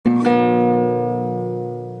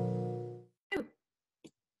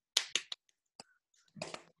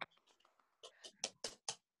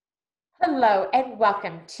Hello and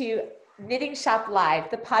welcome to Knitting Shop Live,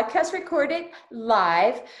 the podcast recorded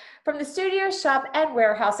live from the studio, shop, and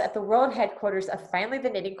warehouse at the world headquarters of Finally the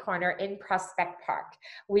Knitting Corner in Prospect Park.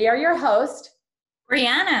 We are your host,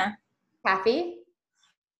 Brianna, Kathy,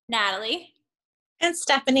 Natalie, and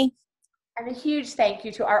Stephanie. And a huge thank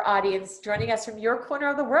you to our audience joining us from your corner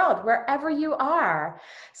of the world, wherever you are.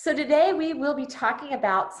 So today we will be talking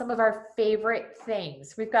about some of our favorite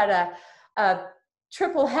things. We've got a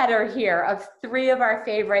triple header here of three of our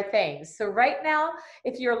favorite things. So right now,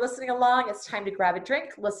 if you're listening along, it's time to grab a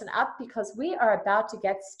drink, listen up, because we are about to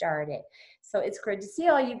get started. So it's great to see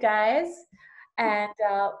all you guys. And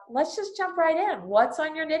let's just jump right in. What's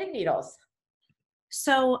on your knitting needles?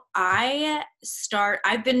 So I've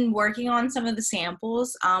been working on some of the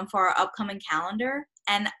samples for our upcoming calendar,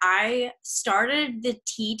 and I started the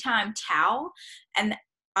Tea Time Towel, and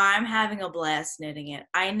I'm having a blast knitting it.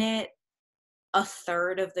 I knit a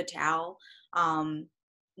third of the towel,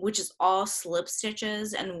 which is all slip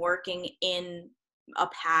stitches and working in a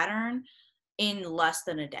pattern in less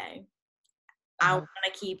than a day. I want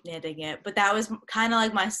to keep knitting it, but that was kind of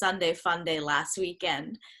like my Sunday fun day last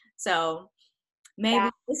weekend. So maybe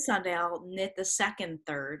this Sunday I'll knit the second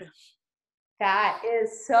third. That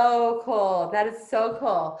is so cool. That is so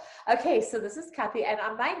cool. Okay, so this is Kathy, and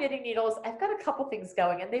on my knitting needles, I've got a couple things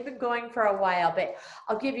going, and they've been going for a while, but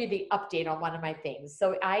I'll give you the update on one of my things.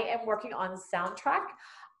 So I am working on Soundtrack.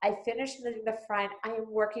 I finished knitting the front. I am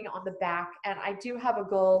working on the back, and I do have a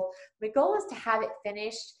goal. My goal is to have it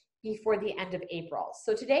finished before the end of April.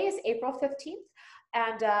 So today is April 15th.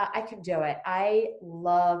 And I can do it. I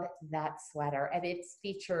love that sweater, and it's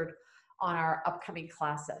featured on our upcoming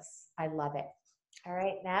classes. I love it. All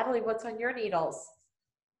right, Natalie, what's on your needles?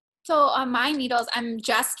 So on my needles, I'm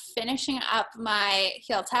just finishing up my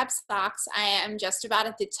heel tab socks. I am just about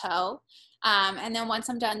at the toe. And then once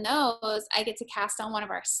I'm done those, I get to cast on one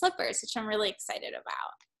of our slippers, which I'm really excited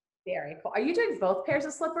about. Very cool. Are you doing both pairs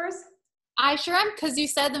of slippers? I sure am, because you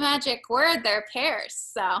said the magic word, they're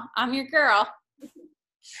pairs. So I'm your girl.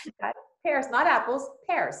 Pears, not apples,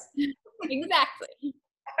 pears. Exactly.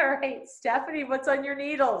 All right, Stephanie, what's on your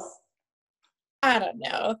needles? I don't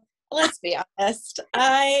know. Let's be honest.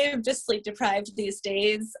 I'm just sleep deprived these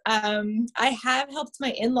days. I have helped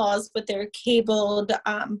my in-laws with their cabled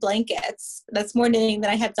blankets. That's more knitting than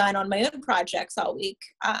I have done on my own projects all week.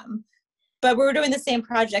 But we're doing the same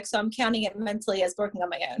project, so I'm counting it mentally as working on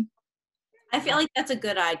my own. I feel like that's a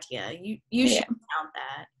good idea. You should count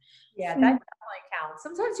that. Yeah, that definitely counts.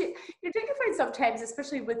 Sometimes you're dignified sometimes,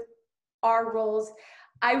 especially with our roles.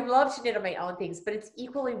 I love to knit on my own things, but it's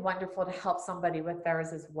equally wonderful to help somebody with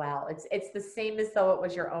theirs as well. It's the same as though it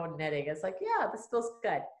was your own knitting. It's like, yeah, this feels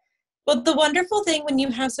good. Well, the wonderful thing when you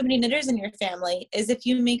have so many knitters in your family is if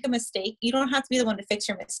you make a mistake, you don't have to be the one to fix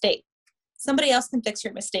your mistake. Somebody else can fix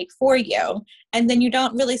your mistake for you, and then you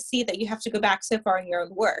don't really see that you have to go back so far in your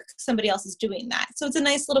own work. Somebody else is doing that. So it's a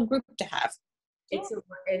nice little group to have.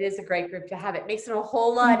 It is a great group to have. It makes it a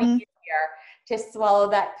whole lot easier to swallow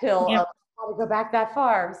that pill of how to go back that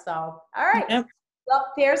far. So, all right. Yep.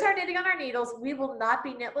 Well, there's our knitting on our needles. We will not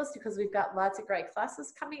be knitless because we've got lots of great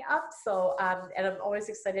classes coming up. So, and I'm always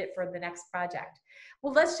excited for the next project.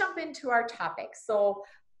 Well, let's jump into our topic. So,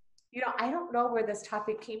 I don't know where this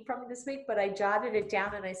topic came from this week, but I jotted it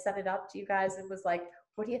down and I sent it up to you guys and was like,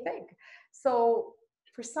 what do you think? So,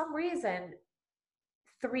 for some reason,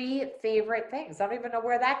 3 favorite things. I don't even know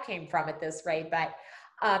where that came from at this rate, but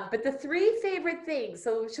the 3 favorite things.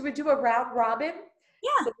 So should we do a round robin?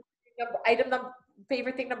 Yeah. So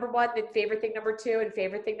favorite thing number 1, then favorite thing number 2, and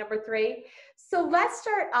favorite thing number 3. So let's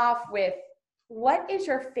start off with, what is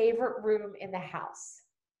your favorite room in the house?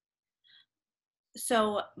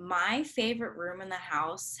 So my favorite room in the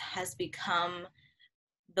house has become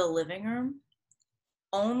the living room,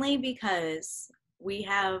 only because we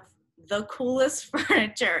have the coolest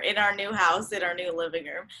furniture in our new house, in our new living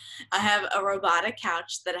room. I have a robotic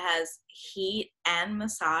couch that has heat and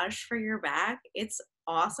massage for your back. It's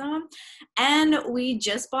awesome. And we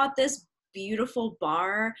just bought this beautiful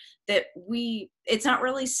bar that it's not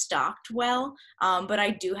really stocked well, but I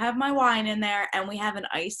do have my wine in there, and we have an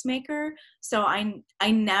ice maker. So I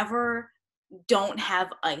never don't have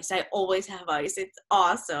ice. I always have ice. It's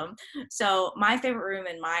awesome. So my favorite room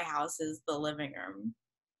in my house is the living room.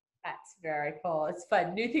 That's very cool. It's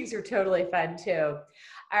fun. New things are totally fun too.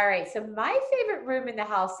 All right. So my favorite room in the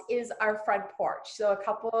house is our front porch. So a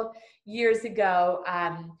couple years ago,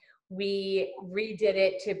 we redid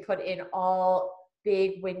it to put in all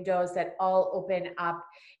big windows that all open up.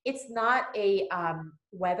 It's not a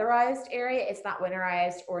weatherized area. It's not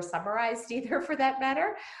winterized or summerized either, for that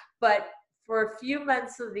matter. But for a few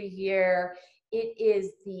months of the year, it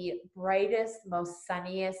is the brightest, most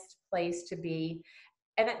sunniest place to be.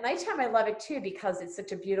 And at nighttime, I love it too because it's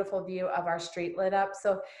such a beautiful view of our street lit up.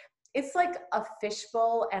 So it's like a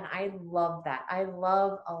fishbowl, and I love that. I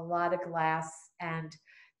love a lot of glass and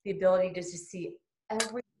the ability to just see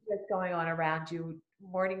everything that's going on around you,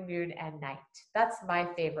 morning, noon, and night. That's my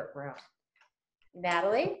favorite room.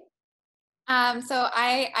 Natalie? So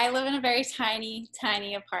I live in a very tiny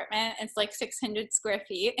apartment. It's like 600 square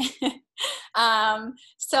feet.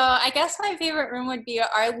 So I guess my favorite room would be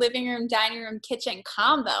our living room, dining room, kitchen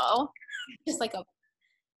combo. Just like a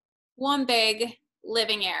one big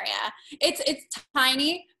living area. It's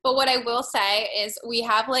tiny, but what I will say is we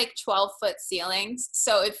have like 12-foot ceilings,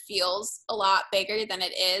 so it feels a lot bigger than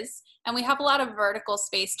it is. And we have a lot of vertical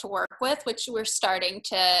space to work with, which we're starting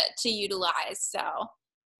to utilize. So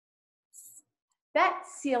That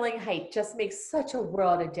ceiling height just makes such a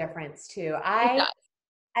world of difference too. it does.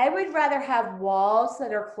 I would rather have walls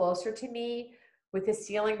that are closer to me with a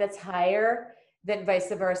ceiling that's higher than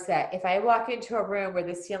vice versa. If I walk into a room where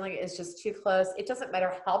the ceiling is just too close, it doesn't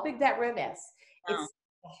matter how big that room is. No. It's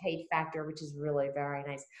the height factor, which is really very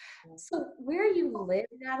nice. So where you live,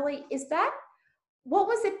 Natalie, is that, what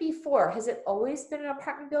was it before? Has it always been an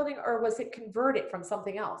apartment building, or was it converted from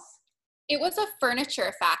something else? It was a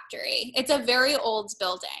furniture factory. It's a very old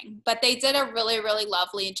building, but they did a really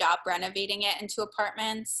lovely job renovating it into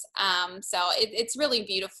apartments. So it's really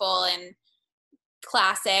beautiful and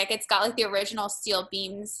classic. It's got like the original steel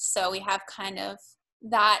beams, so we have kind of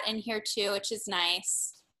that in here too, which is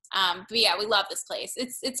nice. But yeah, we love this place.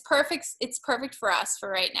 It's perfect. It's perfect for us for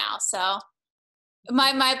right now. So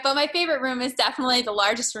my favorite room is definitely the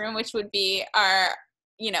largest room, which would be our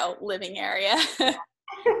living area.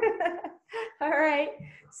 All right.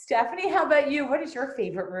 Stephanie, how about you? What is your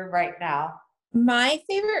favorite room right now? My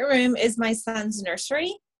favorite room is my son's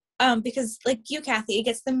nursery, because like you, Kathy, it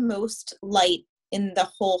gets the most light in the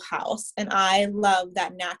whole house. And I love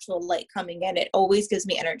that natural light coming in. It always gives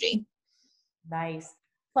me energy. Nice.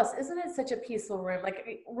 Plus, isn't it such a peaceful room?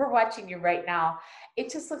 Like, we're watching you right now.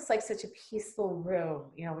 It just looks like such a peaceful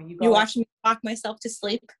room. You know, when you go. You watch me rock myself to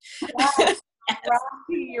sleep. Yeah,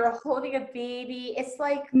 you're holding a baby. It's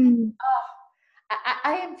like, Mm.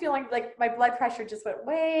 I am feeling like my blood pressure just went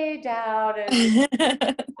way down. And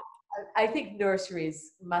I think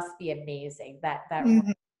nurseries must be amazing. That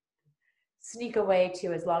Mhm. sneak away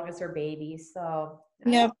to as long as they're babies. So,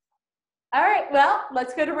 Yep. all right, well,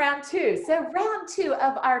 let's go to round two. So round two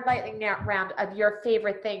of our lightning round of your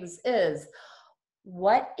favorite things is,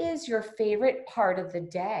 what is your favorite part of the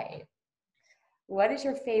day? What is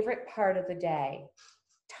your favorite part of the day?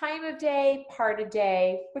 Time of day, part of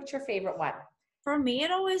day, what's your favorite one? For me, it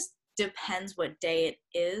always depends what day it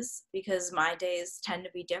is because my days tend to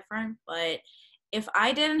be different. But if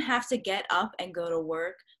I didn't have to get up and go to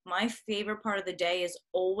work, my favorite part of the day is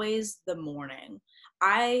always the morning.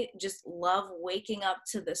 I just love waking up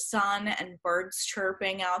to the sun and birds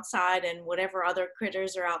chirping outside and whatever other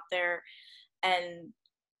critters are out there. And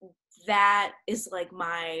that is like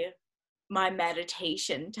my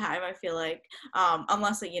meditation time. I feel like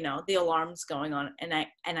unless the alarm's going on and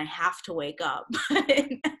I have to wake up.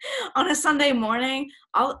 On a Sunday morning,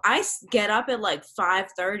 I get up at like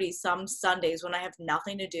 5:30 some Sundays when I have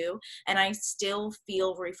nothing to do, and I still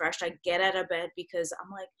feel refreshed. I get out of bed because I'm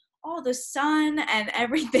like, oh, the sun and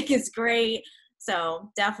everything is great. So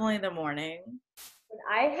definitely the morning. When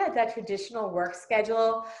I had that traditional work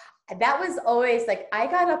schedule, that was always like, I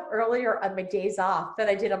got up earlier on my days off than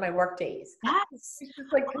I did on my work days. Yes. It's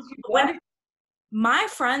just like, 'cause you When wanted. my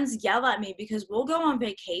friends yell at me because we'll go on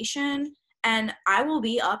vacation and I will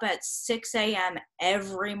be up at 6 a.m.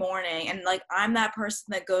 every morning. And like, I'm that person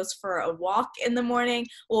that goes for a walk in the morning,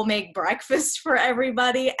 will make breakfast for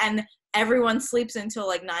everybody, and everyone sleeps until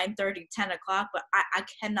like 9:30, 10 o'clock. But I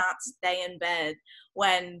cannot stay in bed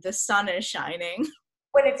when the sun is shining.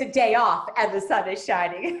 When it's a day off and the sun is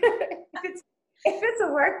shining. If it's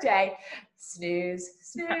a work day, snooze,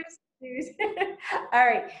 snooze, snooze. All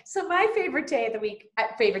right. So my favorite day of the week,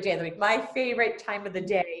 my favorite time of the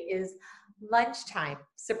day is lunchtime.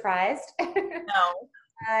 Surprised? No.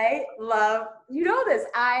 I love, you know this,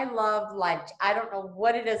 I love lunch. I don't know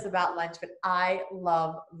what it is about lunch, but I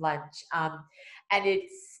love lunch. And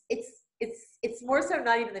it's more so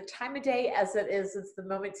not even the time of day as it's the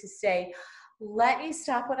moment to say, let me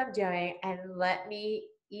stop what I'm doing and let me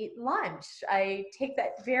eat lunch. I take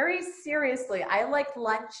that very seriously. I like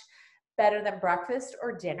lunch better than breakfast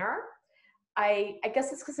or dinner. I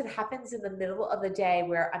guess it's because it happens in the middle of the day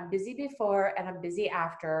where I'm busy before and I'm busy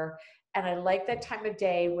after. And I like that time of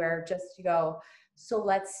day where just you go, so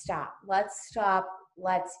let's stop,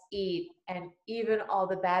 let's eat. And even all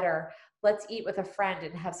the better, let's eat with a friend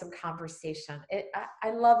and have some conversation.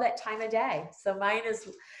 I love that time of day. So mine is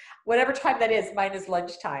whatever time that is, mine is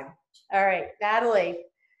lunchtime. All right, Natalie.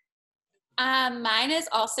 Mine is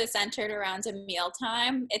also centered around a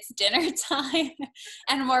mealtime. It's dinner time,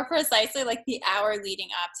 and more precisely, like the hour leading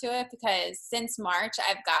up to it. Because since March,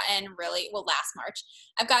 last March,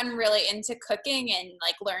 I've gotten really into cooking and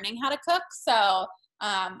like learning how to cook. So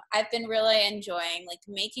I've been really enjoying like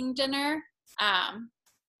making dinner. And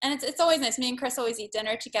it's always nice. Me and Chris always eat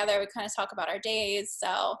dinner together. We kind of talk about our days.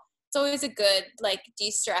 So it's always a good like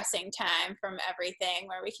de-stressing time from everything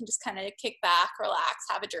where we can just kind of kick back, relax,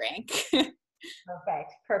 have a drink.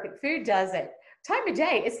 Perfect. Food does it. Time of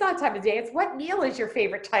day. It's not time of day. It's what meal is your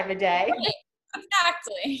favorite time of day? Right.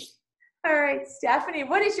 Exactly. All right, Stephanie,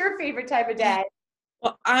 what is your favorite time of day?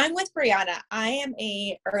 Well, I'm with Brianna. I am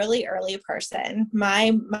a early person.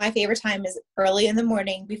 My favorite time is early in the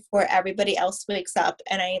morning before everybody else wakes up,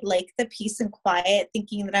 and I like the peace and quiet,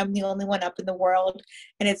 thinking that I'm the only one up in the world,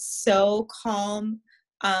 and it's so calm.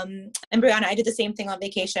 And Brianna, I did the same thing on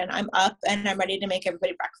vacation. I'm up and I'm ready to make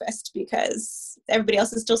everybody breakfast because everybody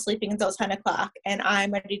else is still sleeping until 10 o'clock, and I'm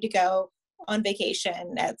ready to go on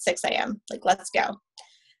vacation at 6 a.m. Like, let's go.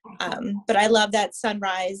 But I love that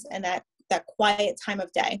sunrise and that quiet time of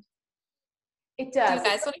day. It does. You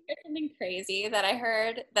guys want to hear something crazy that I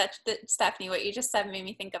heard that Stephanie, what you just said made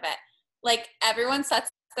me think of it. Like everyone sets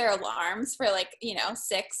their alarms for like,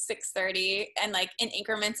 6:30 and like in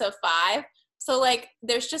increments of 5. So like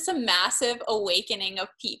there's just a massive awakening of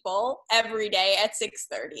people every day at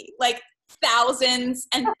 6:30. Like thousands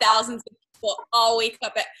and thousands of people all wake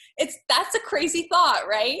up that's a crazy thought,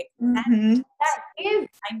 right? Mm-hmm. That is.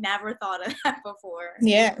 I never thought of that before.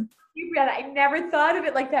 Yeah. I never thought of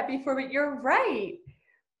it like that before, but you're right.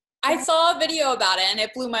 I saw a video about it and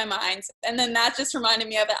it blew my mind. And then that just reminded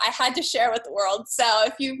me of it. I had to share with the world. So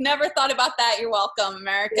if you've never thought about that, you're welcome,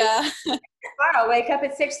 America. Tomorrow, wake up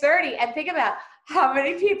at 6:30 and think about how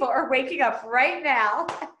many people are waking up right now.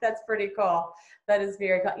 That's pretty cool. That is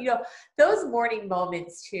very cool. Those morning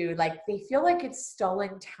moments too, like they feel like it's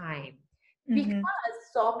stolen time because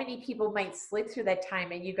so many people might sleep through that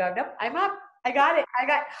time and you go, nope, I'm up. I got it.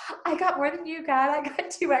 I got more than you got. I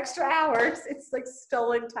got 2 extra hours. It's like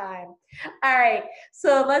stolen time. All right.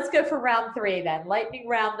 So let's go for round 3 then. Lightning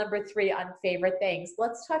round number 3 on favorite things.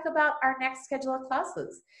 Let's talk about our next schedule of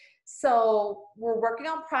classes. So we're working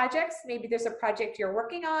on projects. Maybe there's a project you're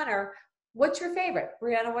working on, or what's your favorite?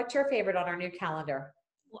 Brianna, what's your favorite on our new calendar?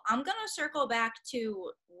 Well, I'm going to circle back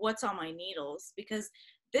to what's on my needles because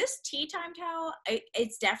this tea time towel,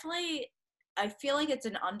 it's definitely, I feel like it's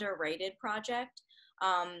an underrated project,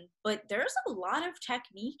 but there's a lot of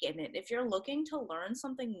technique in it. If you're looking to learn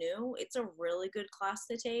something new, it's a really good class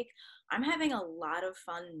to take. I'm having a lot of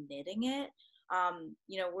fun knitting it.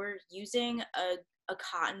 We're using a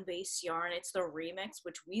cotton-based yarn. It's the Remix,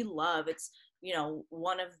 which we love. It's,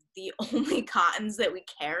 one of the only cottons that we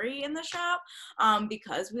carry in the shop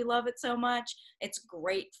because we love it so much. It's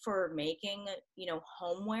great for making,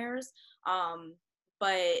 homewares,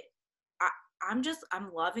 but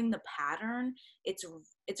I'm loving the pattern. It's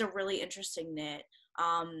a really interesting knit.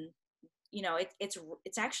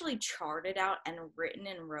 It's actually charted out and written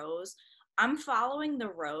in rows. I'm following the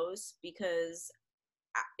rows because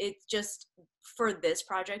it's just for this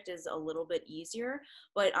project is a little bit easier,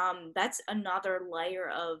 but that's another layer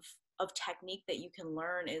of technique that you can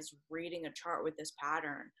learn is reading a chart with this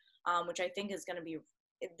pattern, which I think is going to be,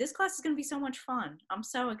 this class is going to be so much fun. I'm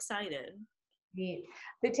so excited. Neat.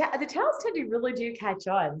 The towels tend to really do catch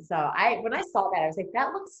on. So when I saw that, I was like,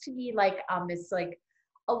 that looks to me like this like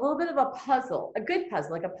a little bit of a puzzle, a good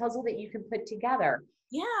puzzle, like a puzzle that you can put together.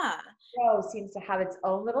 Yeah. So seems to have its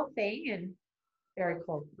own little thing and very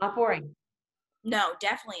cool. Not boring. No,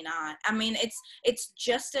 definitely not. I mean, it's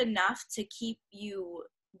just enough to keep you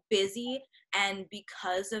busy, and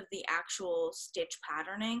because of the actual stitch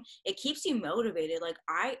patterning, it keeps you motivated. Like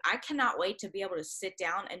I cannot wait to be able to sit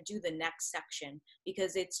down and do the next section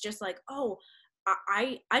because it's just like, oh,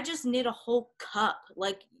 I just knit a whole cup.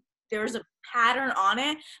 Like there's a pattern on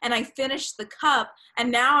it and I finished the cup and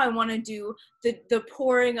now I want to do the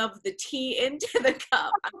pouring of the tea into the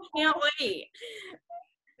cup. I can't wait.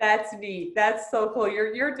 That's neat. That's so cool.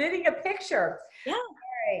 You're knitting a picture. Yeah. All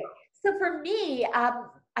right. So for me,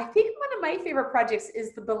 I think one of my favorite projects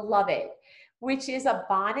is the Beloved, which is a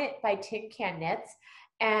bonnet by Tin Can Knits.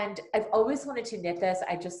 And I've always wanted to knit this.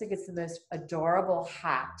 I just think it's the most adorable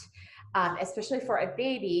hat. especially for a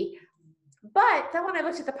baby. But then when I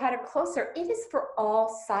looked at the pattern closer, it is for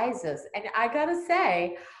all sizes. And I gotta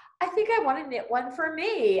say, I think I want to knit one for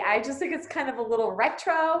me. I just think it's kind of a little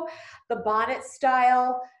retro, the bonnet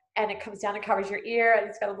style, and it comes down and covers your ear, and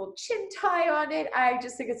it's got a little chin tie on it. I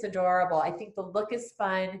just think it's adorable. I think the look is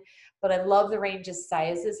fun, but I love the range of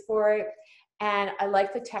sizes for it. And I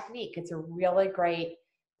like the technique. It's a really great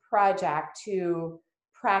project to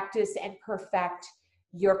practice and perfect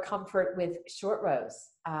your comfort with short rows,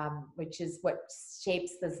 which is what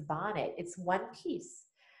shapes this bonnet. It's one piece.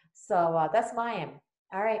 So that's mine.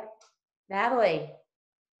 All right, Natalie.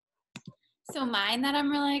 So mine that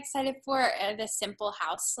I'm really excited for are the simple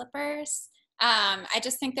house slippers. I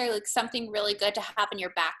just think they're like something really good to have in your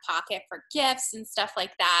back pocket for gifts and stuff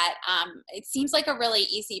like that. It seems like a really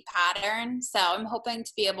easy pattern. So I'm hoping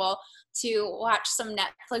to be able to watch some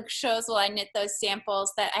Netflix shows while I knit those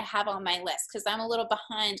samples that I have on my list, because I'm a little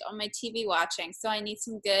behind on my TV watching. So I need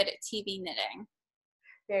some good TV knitting.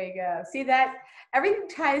 There you go. See that? Everything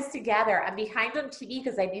ties together. I'm behind on TV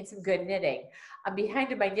because I need some good knitting. I'm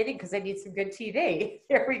behind in my knitting because I need some good TV.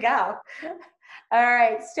 There we go. All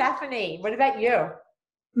right, Stephanie, what about you?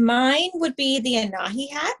 Mine would be the Anahi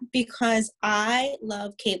hat because I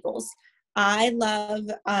love cables. I love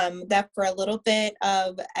that for a little bit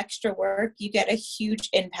of extra work, you get a huge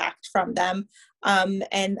impact from them.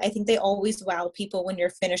 And I think they always wow people when you're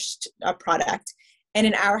finished a product. And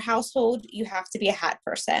in our household, you have to be a hat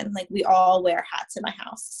person. Like we all wear hats in my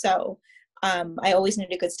house. So I always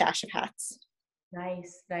need a good stash of hats.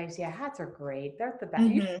 Nice, nice. Yeah, hats are great. They're the best.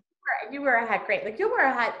 Mm-hmm. You wear a hat great. Like you'll wear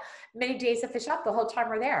a hat many days at the shop the whole time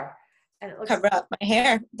we're there. And it looks Cover up my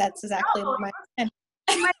hair. That's exactly my plan.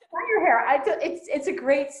 You might dye your hair. It's a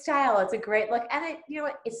great style. It's a great look. And you know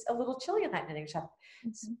what? It's a little chilly in that knitting shop.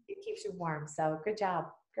 It keeps you warm. So good job.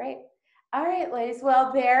 Great. All right, ladies.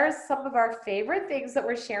 Well, there's some of our favorite things that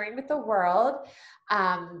we're sharing with the world.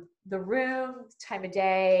 The room, time of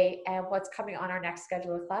day, and what's coming on our next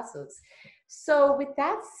schedule of classes. So with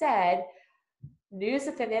that said, news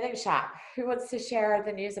at the knitting shop. Who wants to share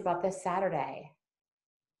the news about this Saturday?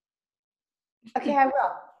 Okay, I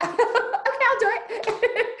will. Okay, I'll do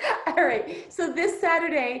it. All right. So this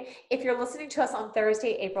Saturday, if you're listening to us on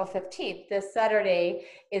Thursday, April 15th, this Saturday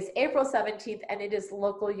is April 17th, and it is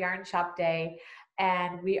local yarn shop day.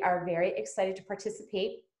 And we are very excited to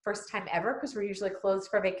participate. First time ever, because we're usually closed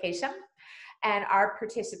for vacation. And our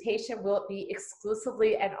participation will be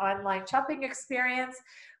exclusively an online shopping experience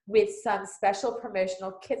with some special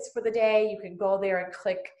promotional kits for the day. You can go there and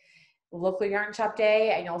click local yarn shop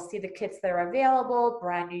day and you'll see the kits that are available,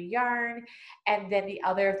 brand new yarn. And then the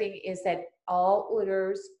other thing is that all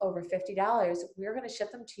orders over $50, we're going to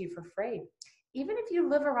ship them to you for free. Even if you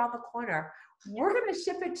live around the corner, we're going to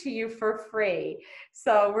ship it to you for free.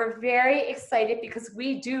 So we're very excited because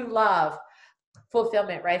we do love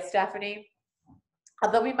fulfillment, right, Stephanie?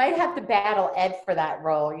 Although we might have to battle Ed for that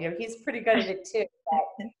role. You know, he's pretty good at it too.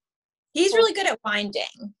 But he's really good at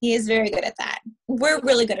winding. He is very good at that. We're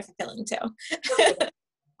really good at fulfilling too.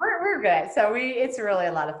 We're good. So it's really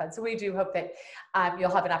a lot of fun. So we do hope that you'll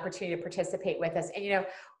have an opportunity to participate with us. And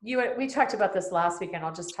we talked about this last week, and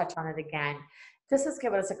I'll just touch on it again. This has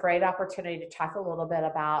given us a great opportunity to talk a little bit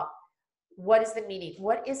about what is the meaning,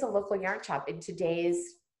 what is a local yarn shop in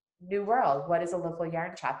today's new world? What is a local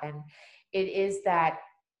yarn shop? And it is that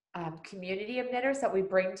community of knitters that we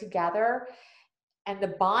bring together, and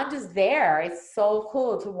the bond is there. It's so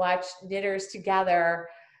cool to watch knitters together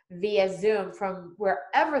via Zoom from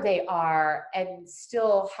wherever they are and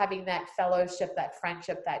still having that fellowship, that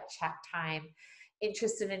friendship, that chat time,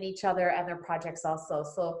 interested in each other and their projects also.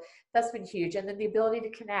 So that's been huge. And then the ability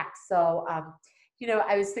to connect. So,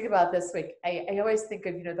 I was thinking about this week. I always think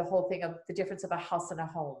of, the whole thing of the difference of a house and a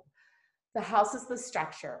home. The house is the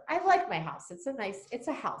structure. I like my house. It's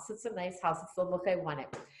a house. It's a nice house. It's the look I want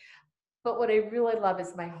it. But what I really love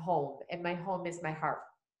is my home, and my home is my heart.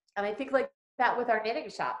 And I think like that with our knitting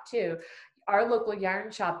shop too. Our local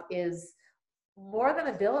yarn shop is more than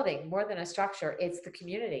a building, more than a structure. It's the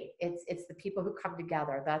community. It's the people who come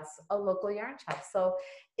together. That's a local yarn shop. So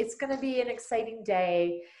it's going to be an exciting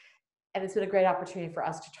day, and it's been a great opportunity for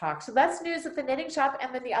us to talk. So that's news at the knitting shop.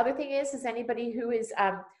 And then the other thing is anybody who is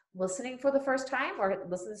listening for the first time or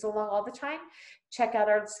listens along all the time, check out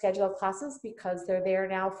our schedule of classes because they're there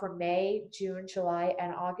now for May, June, July,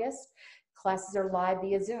 and August. Classes are live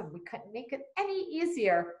via Zoom. We couldn't make it any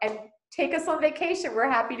easier. And take us on vacation. We're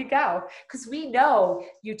happy to go because we know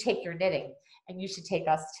you take your knitting, and you should take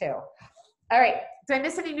us too. All right. Did I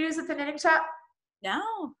miss any news at the knitting shop?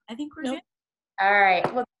 No, I think we're good. All right.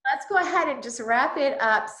 Well, let's let's go ahead and just wrap it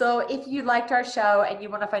up. So if you liked our show and you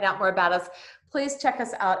want to find out more about us, please check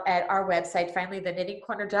us out at our website,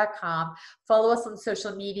 finallythenittingcorner.com. Follow us on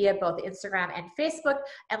social media, both Instagram and Facebook,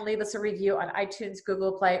 and leave us a review on iTunes,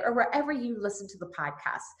 Google Play, or wherever you listen to the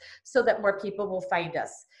podcast so that more people will find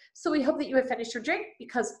us. So we hope that you have finished your drink,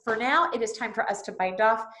 because for now it is time for us to bind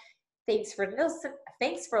off. Thanks for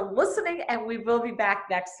listening, and we will be back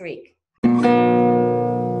next week.